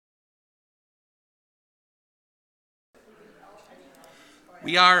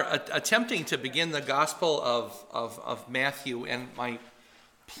We are attempting to begin the Gospel of Matthew, and my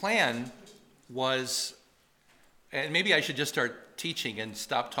plan was, and maybe I should just start teaching and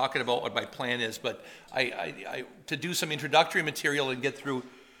stop talking about what my plan is, but to do some introductory material and get through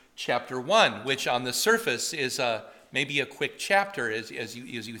chapter 1, which on the surface is maybe a quick chapter as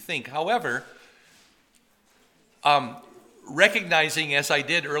you think. However, recognizing, as I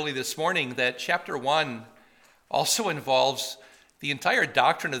did early this morning, that chapter 1 also involves the entire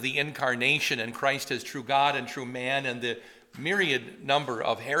doctrine of the incarnation and Christ as true God and true man, and the myriad number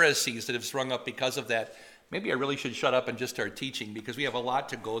of heresies that have sprung up because of that. Maybe I really should shut up and just start teaching, because we have a lot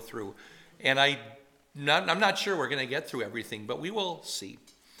to go through. And I'm not sure we're going to get through everything, but we will see.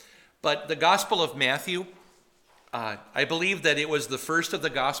 But the Gospel of Matthew, I believe that it was the first of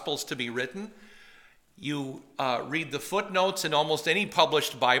the Gospels to be written. You read the footnotes in almost any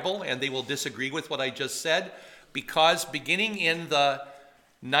published Bible, and they will disagree with what I just said, because beginning in the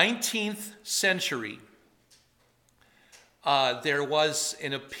 19th century, there was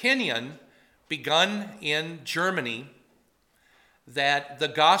an opinion begun in Germany that the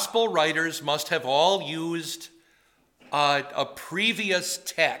gospel writers must have all used a previous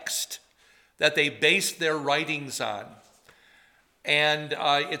text that they based their writings on. And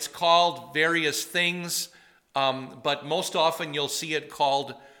it's called various things, but most often you'll see it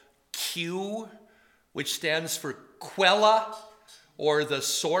called Q, which stands for Quella, or the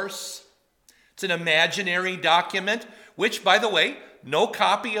source. It's an imaginary document, which, by the way, no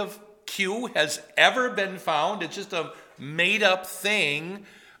copy of Q has ever been found. It's just a made-up thing.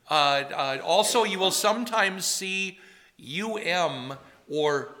 Also, you will sometimes see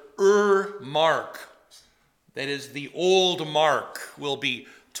or mark. That is, the old mark will be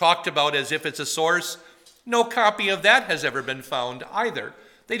talked about as if it's a source. No copy of that has ever been found either.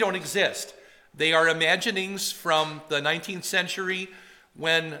 They don't exist. They are imaginings from the 19th century,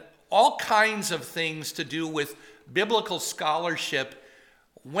 when all kinds of things to do with biblical scholarship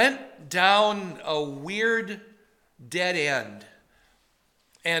went down a weird dead end.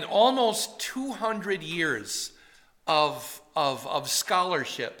 And almost 200 years of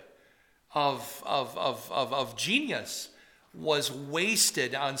scholarship, of genius, was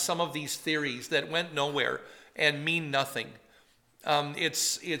wasted on some of these theories that went nowhere and mean nothing.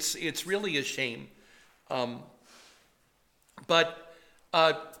 It's really a shame. But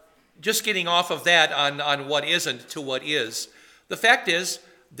just getting off of that on what isn't to what is, the fact is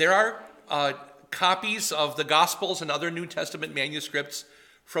there are copies of the Gospels and other New Testament manuscripts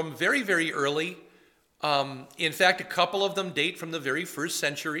from very, very early. In fact, a couple of them date from the very first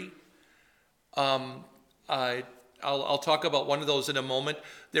century. I'll talk about one of those in a moment.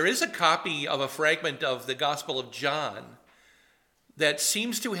 There is a copy of a fragment of the Gospel of John that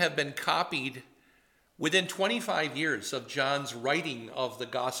seems to have been copied within 25 years of John's writing of the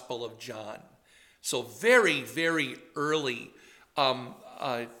Gospel of John. So very, very early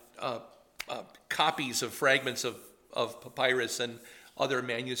copies of fragments of papyrus and other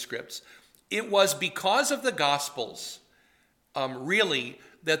manuscripts. It was because of the Gospels, really,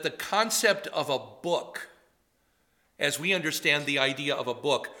 that the concept of a book, as we understand the idea of a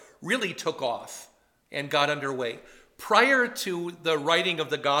book, really took off and got underway. Prior to the writing of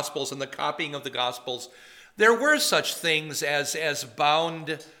the Gospels and the copying of the Gospels, there were such things as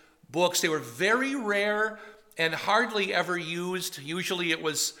bound books. They were very rare and hardly ever used. Usually it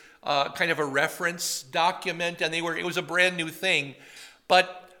was kind of a reference document, and it was a brand new thing.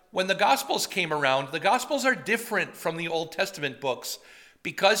 But when the Gospels came around, the Gospels are different from the Old Testament books,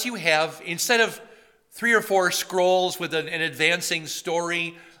 because you have, instead of 3 or 4 scrolls with an advancing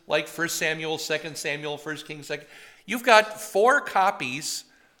story like 1 Samuel, 2 Samuel, 1 Kings, 2, you've got 4 copies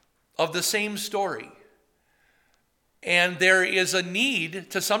of the same story. And there is a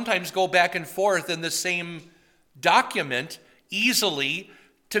need to sometimes go back and forth in the same document easily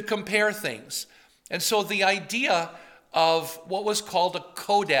to compare things. And so the idea of what was called a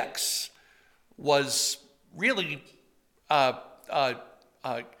codex was really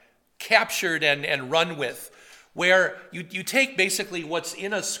captured and run with, where you take basically what's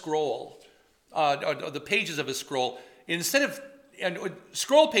in a scroll, or the pages of a scroll, and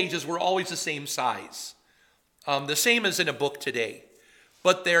scroll pages were always the same size, the same as in a book today,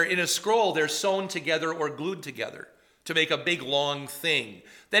 but in a scroll, they're sewn together or glued together to make a big long thing.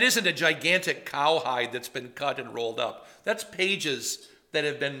 That isn't a gigantic cowhide that's been cut and rolled up. That's pages that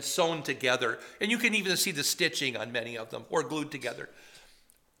have been sewn together, and you can even see the stitching on many of them, or glued together.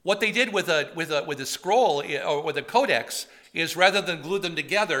 What they did with a scroll or with a codex is, rather than glue them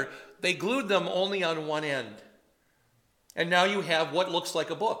together, they glued them only on one end. And now you have what looks like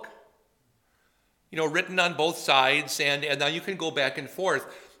a book. written on both sides, and now you can go back and forth.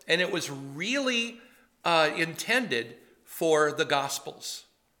 And it was really intended for the Gospels.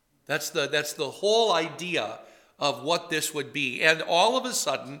 That's the whole idea of what this would be. And all of a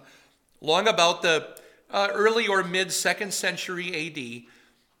sudden, long about the early or mid 2nd century AD,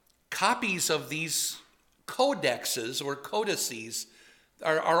 copies of these codexes or codices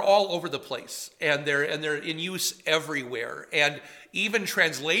are all over the place, and they're in use everywhere. And even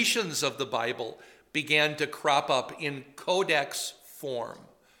translations of the Bible began to crop up in codex form.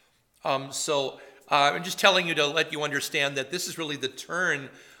 So I'm just telling you to let you understand that this is really the turn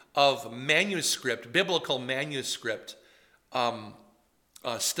of manuscript, biblical manuscript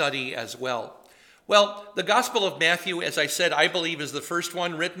study as well. Well, the Gospel of Matthew, as I said, I believe is the first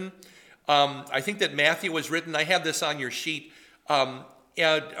one written. I think that Matthew was written, I have this on your sheet,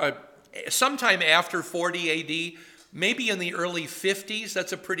 sometime after 40 AD, maybe in the early 50s.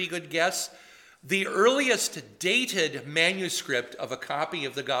 That's a pretty good guess. The earliest dated manuscript of a copy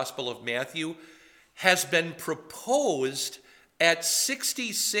of the Gospel of Matthew has been proposed at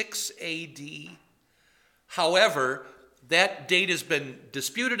 66 AD. However, that date has been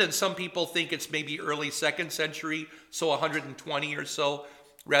disputed, and some people think it's maybe early 2nd century, so 120 or so,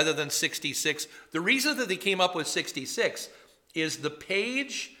 rather than 66. The reason that they came up with 66 is the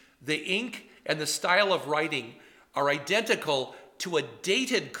page, the ink, and the style of writing are identical to a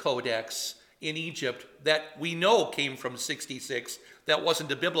dated codex in Egypt that we know came from 66. That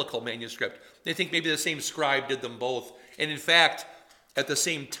wasn't a biblical manuscript. They think maybe the same scribe did them both. And in fact, at the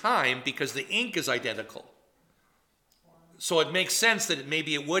same time, because the ink is identical. So it makes sense that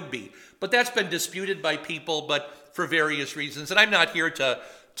maybe it would be. But that's been disputed by people, but for various reasons. And I'm not here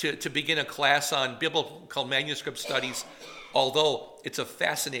to begin a class on biblical manuscript studies, although it's a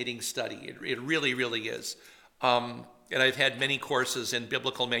fascinating study. It really, really is. And I've had many courses in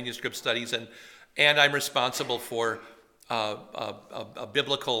biblical manuscript studies, and I'm responsible for a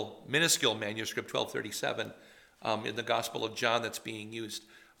biblical minuscule manuscript, 1237, in the Gospel of John that's being used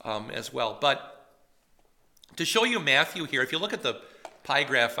as well. But to show you Matthew here, if you look at the pie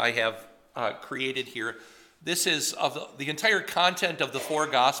graph I have created here, this is of the entire content of the 4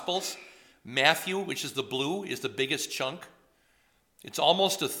 Gospels. Matthew, which is the blue, is the biggest chunk. It's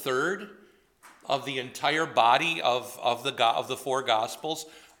almost a third of the entire body of the 4 Gospels.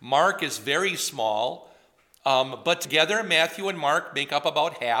 Mark is very small, but together Matthew and Mark make up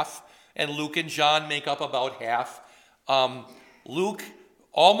about half, and Luke and John make up about half. Luke,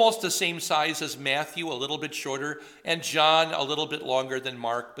 almost the same size as Matthew, a little bit shorter, and John a little bit longer than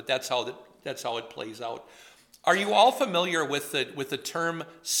Mark, but that's how it plays out. Are you all familiar with the term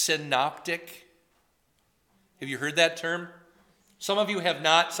synoptic? Have you heard that term? Some of you have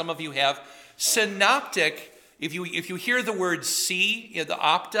not, some of you have. Synoptic, if you hear the word see, the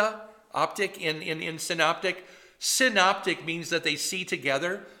optic in synoptic, synoptic means that they see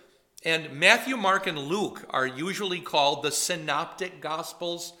together. And Matthew, Mark, and Luke are usually called the synoptic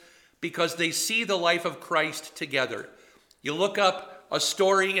gospels because they see the life of Christ together. You look up a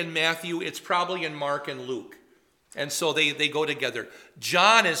story in Matthew, it's probably in Mark and Luke. And so they go together.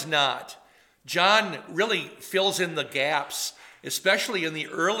 John is not. John really fills in the gaps, especially in the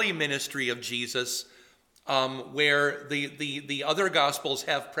early ministry of Jesus, where the other gospels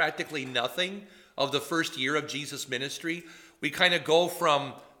have practically nothing of the first year of Jesus' ministry. We kind of go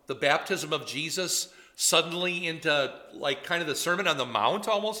from the baptism of Jesus suddenly into like kind of the Sermon on the Mount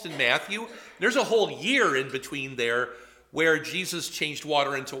almost in Matthew. There's a whole year in between there where Jesus changed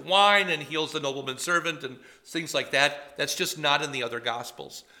water into wine and heals the nobleman's servant and things like that. That's just not in the other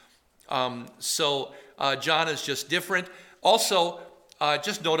Gospels. So John is just different. Also,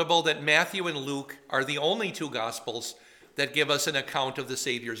 just notable that Matthew and Luke are the only 2 Gospels that give us an account of the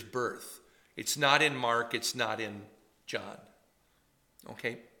Savior's birth. It's not in Mark, it's not in John.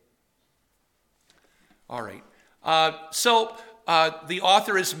 Okay? All right. So the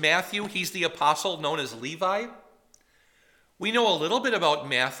author is Matthew. He's the apostle known as Levi. We know a little bit about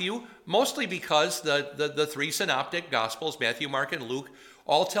Matthew, mostly because the 3 synoptic gospels, Matthew, Mark, and Luke,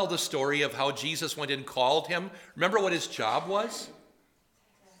 all tell the story of how Jesus went and called him. Remember what his job was?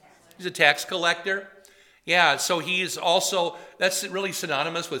 He's a tax collector. Yeah, so he's also, that's really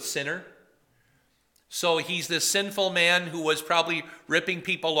synonymous with sinner. So he's this sinful man who was probably ripping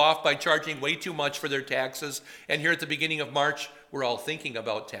people off by charging way too much for their taxes. And here at the beginning of March, we're all thinking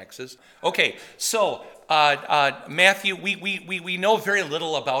about taxes. Okay, so Matthew, we know very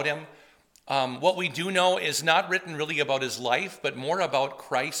little about him. What we do know is not written really about his life, but more about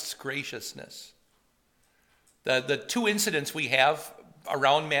Christ's graciousness. The 2 incidents we have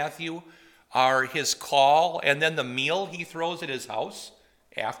around Matthew are his call and then the meal he throws at his house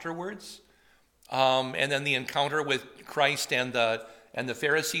afterwards. and then the encounter with Christ and the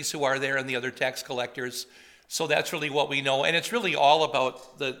Pharisees who are there and the other tax collectors. So that's really what we know. And it's really all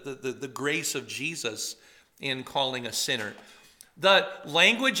about the grace of Jesus in calling a sinner. The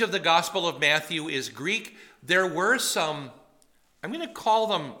language of the Gospel of Matthew is Greek. There were some, I'm going to call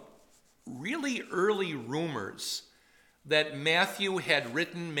them really early rumors that Matthew had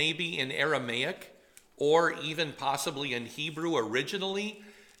written maybe in Aramaic or even possibly in Hebrew originally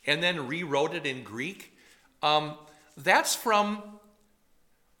and then rewrote it in Greek. That's from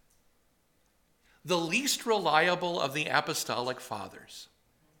the least reliable of the apostolic fathers.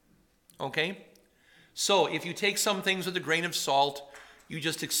 Okay? So if you take some things with a grain of salt, you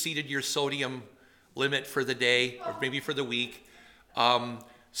just exceeded your sodium limit for the day or maybe for the week.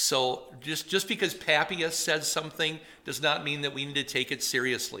 So just because Papias says something does not mean that we need to take it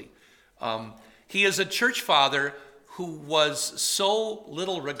seriously. He is a church father who was so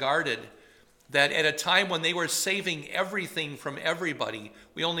little regarded that at a time when they were saving everything from everybody,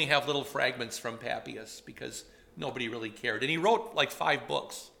 we only have little fragments from Papias because nobody really cared. And he wrote like 5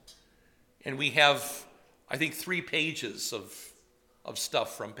 books. And we have, I think, 3 pages of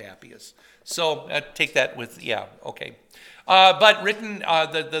stuff from Papias. So take that with, yeah, okay. But written,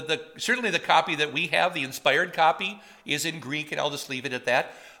 certainly the copy that we have, the inspired copy, is in Greek, and I'll just leave it at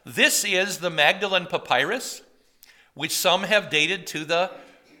that. This is the Magdalen Papyrus, which some have dated to the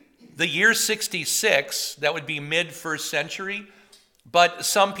year 66. That would be mid-1st century, but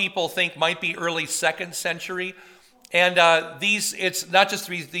some people think might be early 2nd century. And it's not just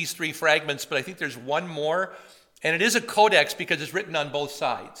these 3 fragments, but I think there's one more, and it is a codex because it's written on both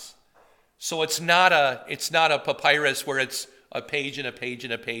sides. So it's not a papyrus where it's a page and a page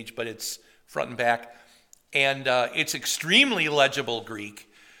and a page, but it's front and back. And it's extremely legible Greek.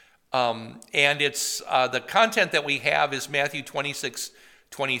 And it's the content that we have is Matthew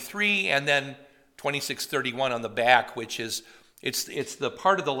 26:23 and then 26:31 on the back, which is it's the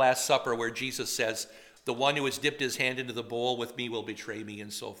part of the Last Supper where Jesus says, "The one who has dipped his hand into the bowl with me will betray me,"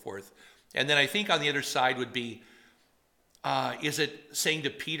 and so forth. And then I think on the other side would be, is it saying to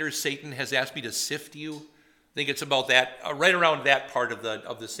Peter, "Satan has asked me to sift you"? I think it's about that, right around that part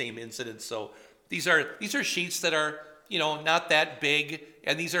of the same incident. So these are sheets that are not that big,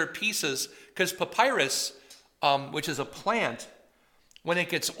 and these are pieces because papyrus, which is a plant, when it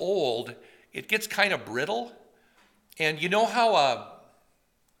gets old, it gets kind of brittle. And you know how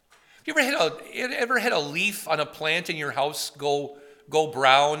you ever had a leaf on a plant in your house go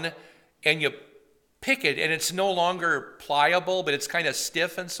brown, and you pick it and it's no longer pliable, but it's kind of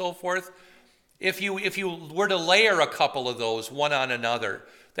stiff and so forth? If you were to layer a couple of those one on another,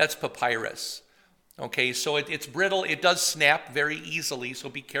 that's papyrus. Okay, so it's brittle. It does snap very easily, so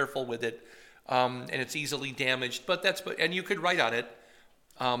be careful with it. And it's easily damaged, and you could write on it.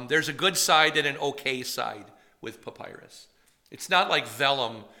 There's a good side and an okay side with papyrus. It's not like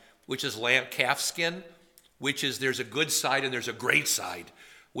vellum, which is calf skin, there's a good side and there's a great side.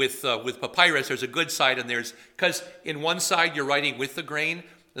 With papyrus, there's a good side and because in one side you're writing with the grain,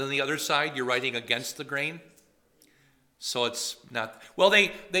 and on the other side you're writing against the grain. So it's not, well,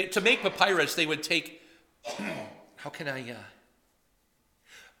 they to make papyrus, they would take, how can I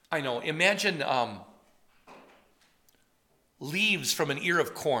know, imagine leaves from an ear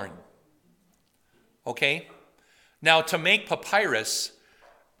of corn, okay? Now, to make papyrus,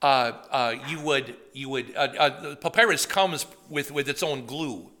 papyrus comes with its own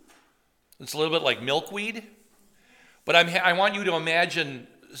glue. It's a little bit like milkweed, but I want you to imagine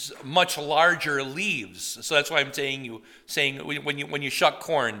much larger leaves. So that's why I'm saying when you shuck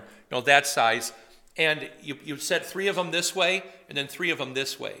corn, that size, and you set 3 of them this way and then 3 of them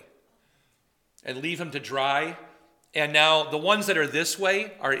this way, and leave them to dry. And now the ones that are this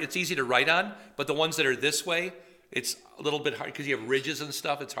way it's easy to write on, but the ones that are this way, it's a little bit hard because you have ridges and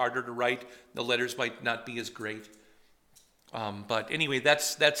stuff. It's harder to write. The letters might not be as great. But anyway,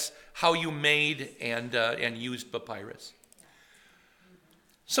 that's how you made and used papyrus.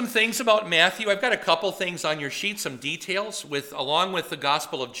 Some things about Matthew. I've got a couple things on your sheet, some details. Along with the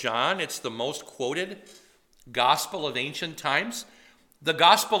Gospel of John, it's the most quoted gospel of ancient times. The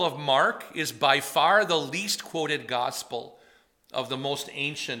Gospel of Mark is by far the least quoted gospel of the most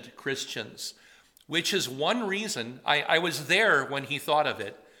ancient Christians, which is one reason I was there when he thought of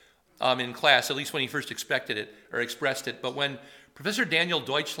it in class, at least when he first expected it or expressed it. But when Professor Daniel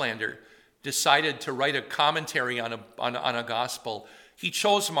Deutschlander decided to write a commentary on a gospel, he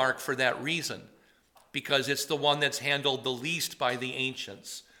chose Mark for that reason, because it's the one that's handled the least by the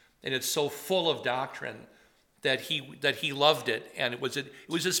ancients, and it's so full of doctrine that he loved it, and it was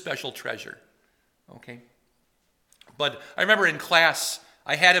a special treasure. Okay, but I remember in class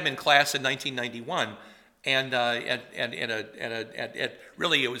I had him in class in 1991, and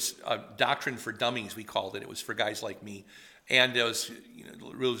really it was Doctrine for Dummies, we called it. It was for guys like me, and it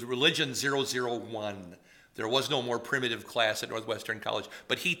was Religion 001. There was no more primitive class at Northwestern College,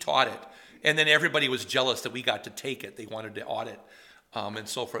 but he taught it, and then everybody was jealous that we got to take it. They wanted to audit. And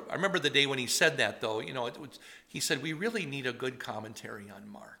so forth. I remember the day when he said that, though. He said, we really need a good commentary on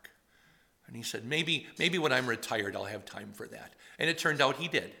Mark. And he said, maybe when I'm retired, I'll have time for that. And it turned out he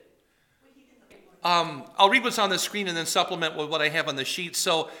did. I'll read what's on the screen and then supplement with what I have on the sheet.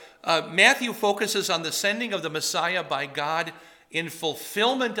 So Matthew focuses on the sending of the Messiah by God in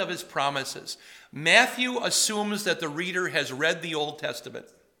fulfillment of his promises. Matthew assumes that the reader has read the Old Testament.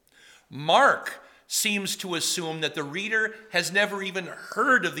 Mark seems to assume that the reader has never even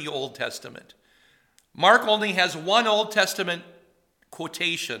heard of the Old Testament. Mark only has one Old Testament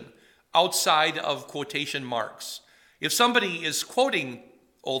quotation outside of quotation marks. If somebody is quoting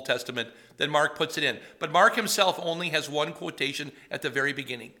Old Testament, then Mark puts it in. But Mark himself only has one quotation at the very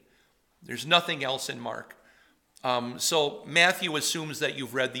beginning. There's nothing else in Mark. So Matthew assumes that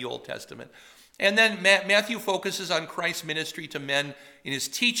you've read the Old Testament. And then Matthew focuses on Christ's ministry to men in his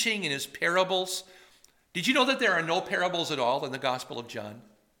teaching, in his parables. Did you know that there are no parables at all in the Gospel of John?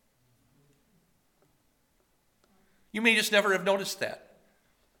 You may just never have noticed that.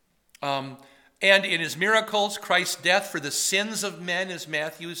 And in his miracles, Christ's death for the sins of men is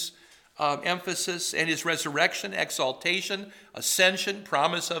Matthew's emphasis, and his resurrection, exaltation, ascension,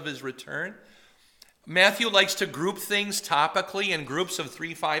 promise of his return. Matthew likes to group things topically in groups of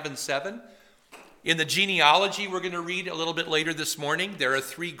 3, 5, and 7. In the genealogy we're going to read a little bit later this morning, there are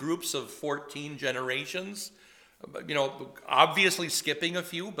 3 groups of 14 generations. Obviously skipping a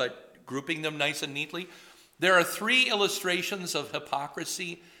few, but grouping them nice and neatly. There are 3 illustrations of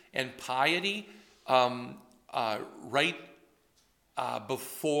hypocrisy and piety right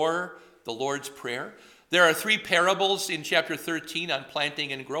before the Lord's Prayer. There are 3 parables in chapter 13 on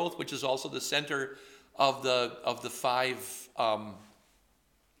planting and growth, which is also the center of the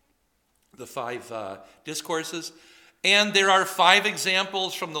 5 discourses. And there are 5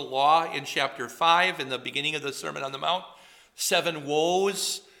 examples from the law in chapter 5 in the beginning of the Sermon on the Mount. 7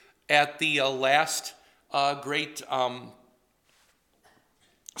 woes at the last great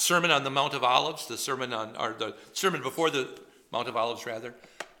Sermon on the Mount of Olives, the sermon before the Mount of Olives, rather.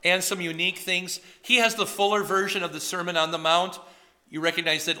 And some unique things. He has the fuller version of the Sermon on the Mount. You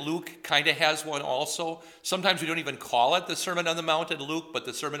recognize that Luke kind of has one also. Sometimes we don't even call it the Sermon on the Mount in Luke, but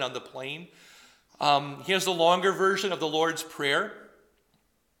the Sermon on the Plain. He has the longer version of the Lord's Prayer.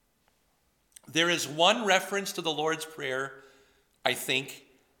 There is one reference to the Lord's Prayer, I think,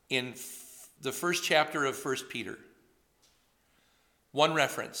 in the first chapter of 1 Peter. One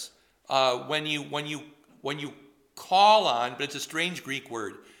reference. When you call on, but it's a strange Greek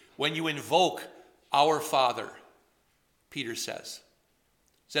word, when you invoke our Father, Peter says.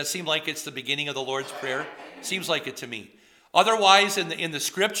 Does that seem like it's the beginning of the Lord's Prayer? Seems like it to me. Otherwise, in the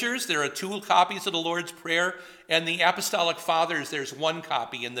scriptures, there are 2 copies of the Lord's Prayer, and the Apostolic Fathers, there's 1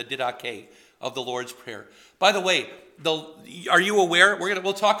 copy in the Didache of the Lord's Prayer. By the way, are you aware?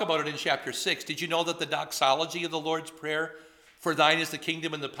 We'll talk about it in chapter 6. Did you know that the doxology of the Lord's Prayer, for thine is the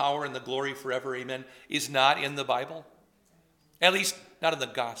kingdom and the power and the glory forever, amen, is not in the Bible? At least not in the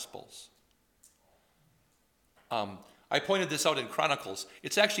Gospels. I pointed this out in Chronicles.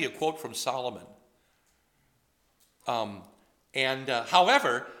 It's actually a quote from Solomon.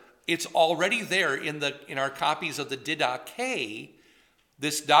 However, it's already there in our copies of the Didache,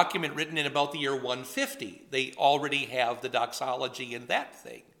 this document written in about the year 150. They already have the doxology in that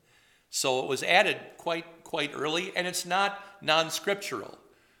thing. So it was added quite early, and it's not non-scriptural.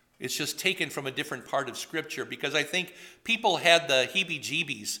 It's just taken from a different part of Scripture, because I think people had the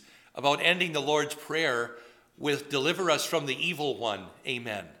heebie-jeebies about ending the Lord's Prayer with "Deliver us from the evil one,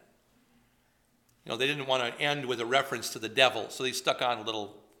 amen." They didn't want to end with a reference to the devil, so they stuck on a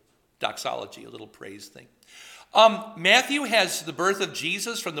little doxology, a little praise thing. Matthew has the birth of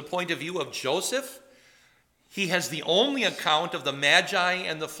Jesus from the point of view of Joseph. He has the only account of the Magi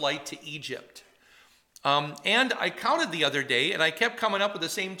and the flight to Egypt. And I counted the other day, and I kept coming up with the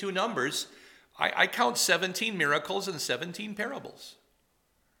same 2 numbers. I count 17 miracles and 17 parables.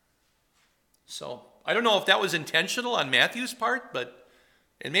 So I don't know if that was intentional on Matthew's part,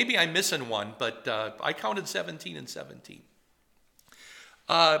 and maybe I'm missing one, but I counted 17 and 17.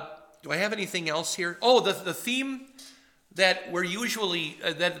 Do I have anything else here? Oh, the theme that we're usually,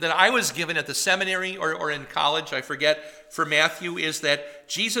 that I was given at the seminary or in college, I forget, for Matthew is that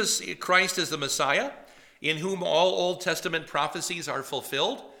Jesus Christ is the Messiah, in whom all Old Testament prophecies are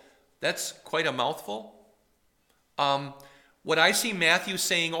fulfilled. That's quite a mouthful. What I see Matthew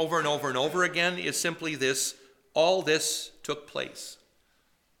saying over and over and over again is simply this: all this took place.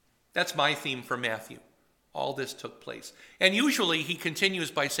 That's my theme for Matthew. All this took place. And usually he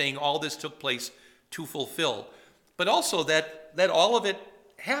continues by saying all this took place to fulfill. But also that all of it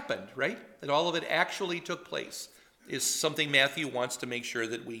happened, right? That all of it actually took place is something Matthew wants to make sure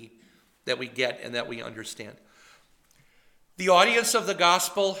that we get and that we understand. The audience of the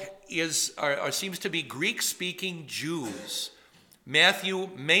gospel seems to be Greek-speaking Jews. Matthew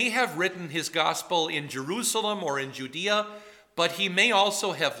may have written his gospel in Jerusalem or in Judea, but he may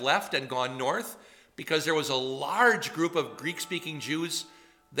also have left and gone north, because there was a large group of Greek-speaking Jews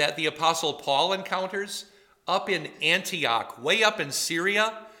that the Apostle Paul encounters up in Antioch, way up in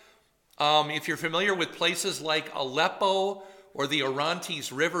Syria. If you're familiar with places like Aleppo or the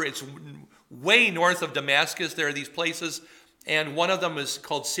Orontes River, it's way north of Damascus. There are these places, and one of them is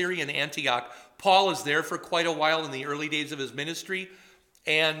called Syrian Antioch. Paul is there for quite a while in the early days of his ministry,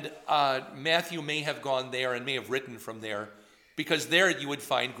 and Matthew may have gone there and may have written from there, because there you would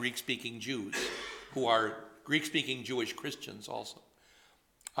find Greek-speaking Jews who are Greek-speaking Jewish Christians also.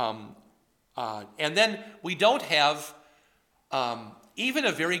 And then we don't have even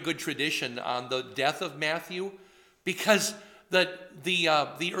a very good tradition on the death of Matthew, because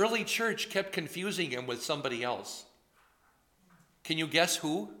the early church kept confusing him with somebody else. Can you guess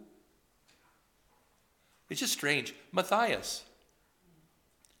who? It's just strange. Matthias.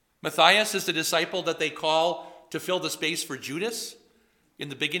 Matthias is the disciple that they call to fill the space for Judas in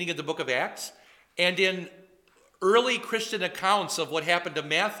the beginning of the book of Acts. And in early Christian accounts of what happened to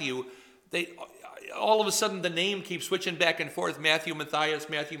Matthew, all of a sudden the name keeps switching back and forth: Matthew, Matthias,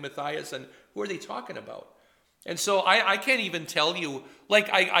 and who are they talking about? And so I can't even tell you,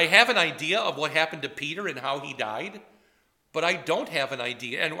 I have an idea of what happened to Peter and how he died, but I don't have an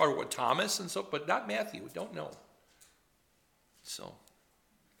idea, or what Thomas and so, but not Matthew. Don't know. So,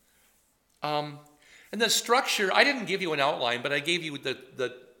 and the structure, I didn't give you an outline, but I gave you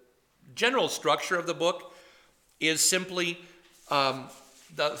the general structure of the book is simply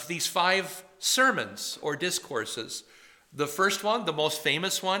these 5 sermons or discourses. The first one, the most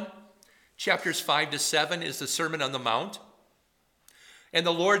famous one, chapters 5 to 7, is the Sermon on the Mount. And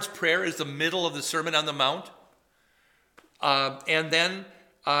the Lord's Prayer is the middle of the Sermon on the Mount. And then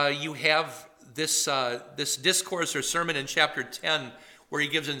you have this discourse or sermon in chapter 10, where he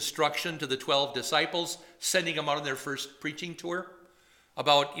gives instruction to the 12 disciples, sending them out on their first preaching tour,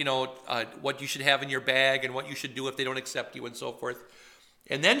 about what you should have in your bag and what you should do if they don't accept you and so forth.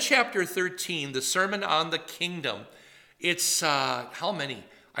 And then chapter 13, the Sermon on the Kingdom. It's how many?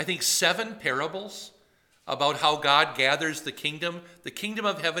 I think 7 parables about how God gathers the kingdom. The kingdom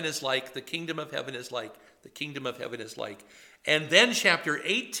of heaven is like, the kingdom of heaven is like, the kingdom of heaven is like. And then chapter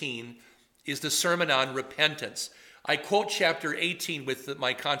 18 is the Sermon on Repentance. I quote chapter 18 with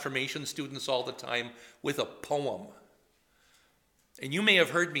my confirmation students all the time with a poem. And you may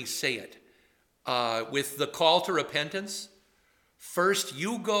have heard me say it with the call to repentance. First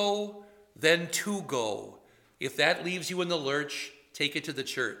you go, then to go. If that leaves you in the lurch, take it to the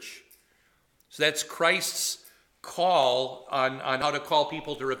church. So that's Christ's call on how to call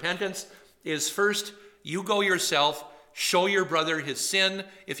people to repentance, is first you go yourself, show your brother his sin.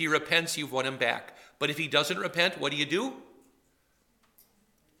 If he repents, you've won him back. But if he doesn't repent, what do?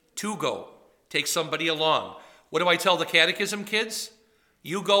 To go. Take somebody along. What do I tell the catechism kids?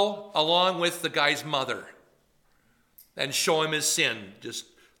 You go along with the guy's mother and show him his sin. Just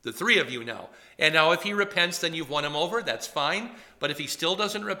the 3 of you now. And now if he repents, then you've won him over. That's fine. But if he still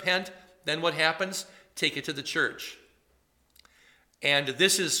doesn't repent, then what happens? Take it to the church. And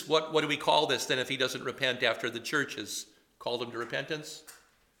this is, what do we call this then if he doesn't repent after the church has called him to repentance?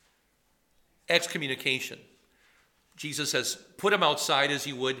 Excommunication. Jesus says, put him outside as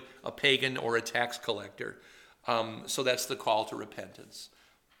you would a pagan or a tax collector. So that's the call to repentance.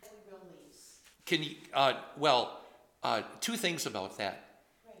 Can you? 2 things about that.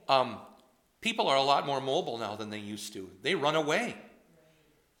 People are a lot more mobile now than they used to. They run away.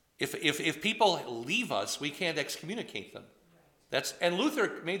 If people leave us, we can't excommunicate them. And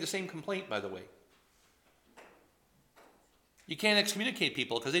Luther made the same complaint, by the way. You can't excommunicate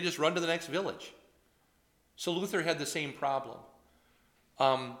people because they just run to the next village. So Luther had the same problem.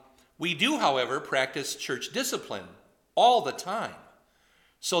 We do, however, practice church discipline all the time.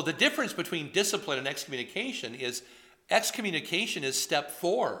 So the difference between discipline and excommunication is step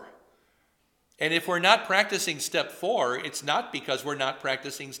 4. And if we're not practicing step 4, it's not because we're not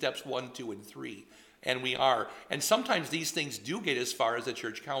practicing steps 1, 2, and 3. And we are. And sometimes these things do get as far as the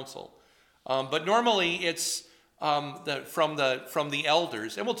church council. But normally it's from the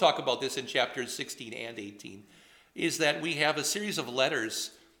elders. And we'll talk about this in chapters 16 and 18. is that we have a series of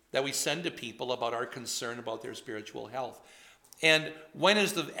letters that we send to people about our concern about their spiritual health. And when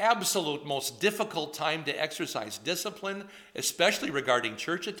is the absolute most difficult time to exercise discipline, especially regarding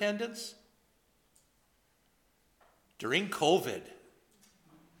church attendance? During COVID.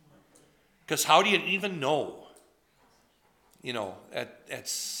 Because how do you even know? You know,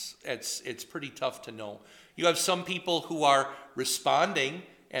 it's pretty tough to know. You have some people who are responding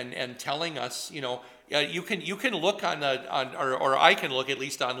and telling us, you know, you can look or I can look at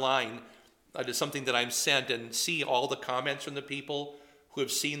least online to something that I'm sent and see all the comments from the people who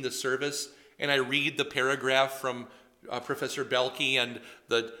have seen the service, and I read the paragraph from Professor Belke and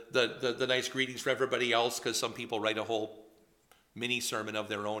the nice greetings for everybody else, because some people write a whole mini sermon of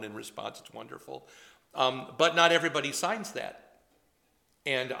their own in response. It's wonderful. But not everybody signs that.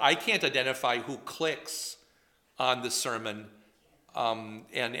 And I can't identify who clicks on the sermon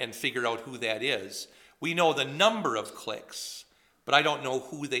and figure out who that is. We know the number of clicks, but I don't know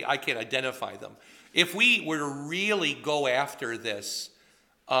I can't identify them. If we were to really go after this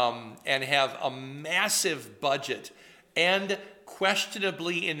and have a massive budget and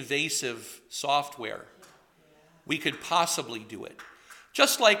questionably invasive software, we could possibly do it.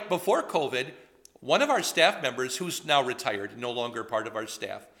 Just like before COVID, one of our staff members, who's now retired, no longer part of our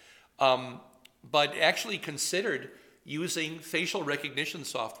staff, but actually considered using facial recognition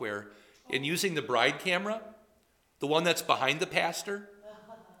software and using the bride camera, the one that's behind the pastor,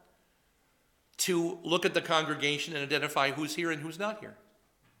 to look at the congregation and identify who's here and who's not here.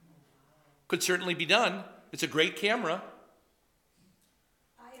 Could certainly be done. It's a great camera.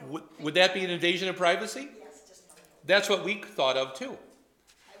 Would that be an invasion of privacy? Yes, just a little. That's what we thought of too.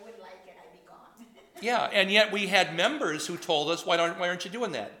 I would like it, I'd be gone. Yeah, and yet we had members who told us, why aren't you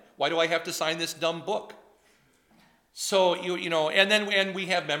doing that? Why do I have to sign this dumb book? So, and we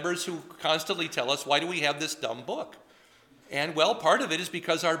have members who constantly tell us, why do we have this dumb book? And well, part of it is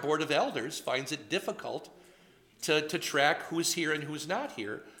because our board of elders finds it difficult to track who's here and who's not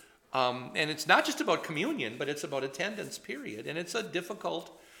here. And it's not just about communion, but it's about attendance, period. And it is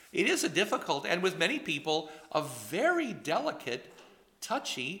a difficult, and with many people, a very delicate,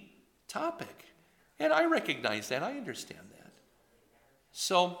 touchy topic. And I recognize that, I understand that.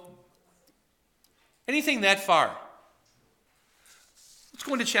 So, anything that far? Let's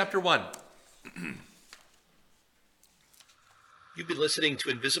go into chapter 1. You've been listening to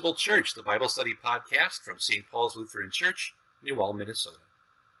Invisible Church, the Bible study podcast from St. Paul's Lutheran Church, New Ulm, Minnesota.